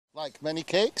Like many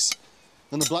cakes,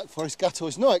 and the Black Forest Gateau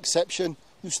is no exception,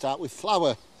 you start with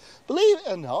flour. Believe it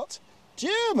or not,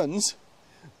 Germans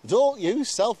don't use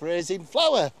self-raising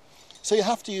flour. So you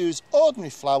have to use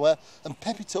ordinary flour and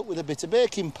pep it up with a bit of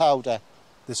baking powder.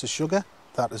 This is sugar,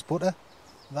 that is butter,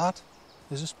 that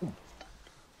is a spoon.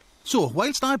 So,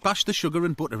 whilst I bash the sugar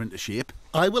and butter into shape,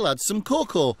 I will add some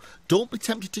cocoa. Don't be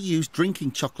tempted to use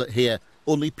drinking chocolate here.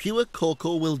 Only pure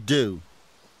cocoa will do.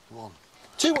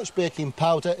 Too much baking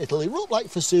powder, it'll erupt like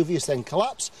Vesuvius, then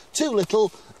collapse. Too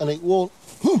little, and it won't.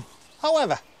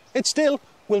 However, it still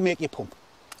will make you pump.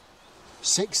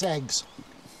 6 eggs.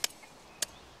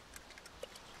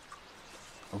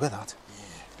 Look at that.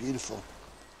 Yeah, beautiful.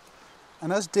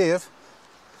 And as Dave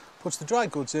puts the dry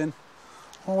goods in,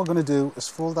 all we're going to do is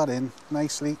fold that in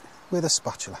nicely with a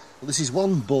spatula. Well, this is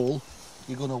one bowl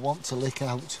you're going to want to lick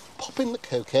out. Pop in the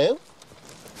cocoa.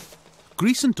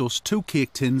 grease and dust 2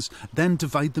 cake tins, then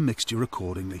divide the mixture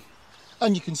accordingly.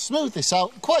 And you can smooth this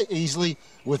out quite easily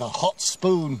with a hot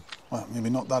spoon. Well, maybe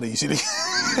not that easily.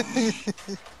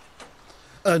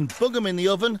 And bung them in the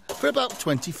oven for about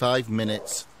 25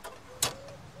 minutes.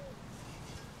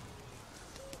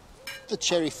 The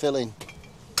cherry filling.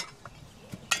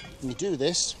 And you do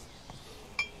this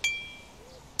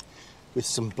with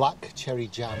some black cherry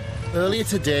jam. Earlier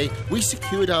today, we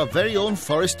secured our very own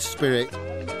forest spirit.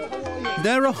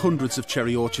 There are hundreds of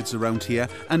cherry orchards around here,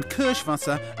 and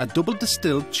Kirschwasser, a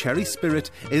double-distilled cherry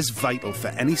spirit, is vital for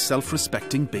any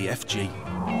self-respecting BFG.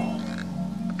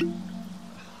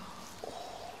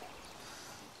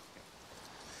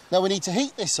 Now we need to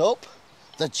heat this up,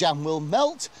 the jam will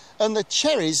melt, and the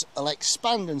cherries will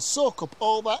expand and soak up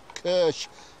all that kirsch.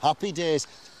 Happy days.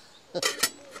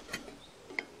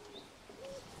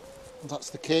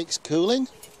 That's the cakes cooling.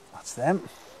 That's them.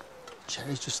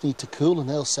 Cherries just need to cool and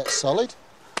they'll set solid.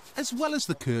 As well as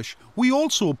the kirsch, we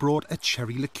also brought a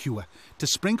cherry liqueur to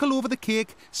sprinkle over the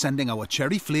cake, sending our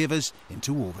cherry flavours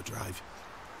into overdrive.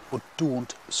 But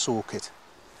don't soak it.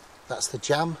 That's the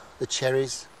jam, the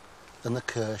cherries and the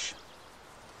kirsch.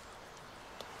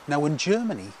 Now in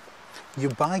Germany, you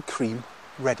buy cream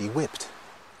ready whipped.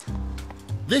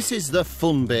 This is the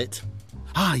fun bit.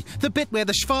 Aye, the bit where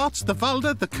the Schwarz, the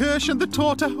Walder, the kirsch and the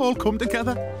Torte all come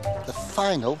together. The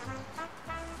final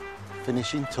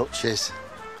finishing touches.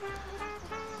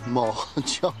 More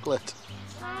chocolate.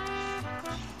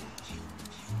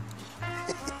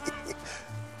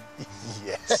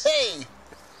 Yes. Hey!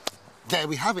 There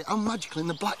we have it. I'm magical in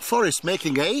the Black Forest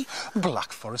making a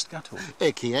Black Forest Gateau.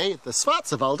 a.k.a. the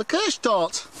Schwarzwälder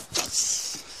Kirschtorte.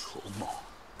 Come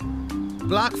on.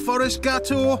 Black Forest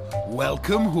Gateau,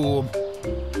 welcome home.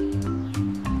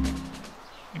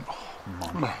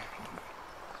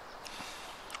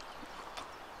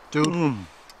 Dude,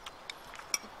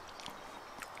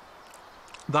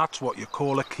 that's what you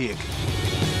call a cake.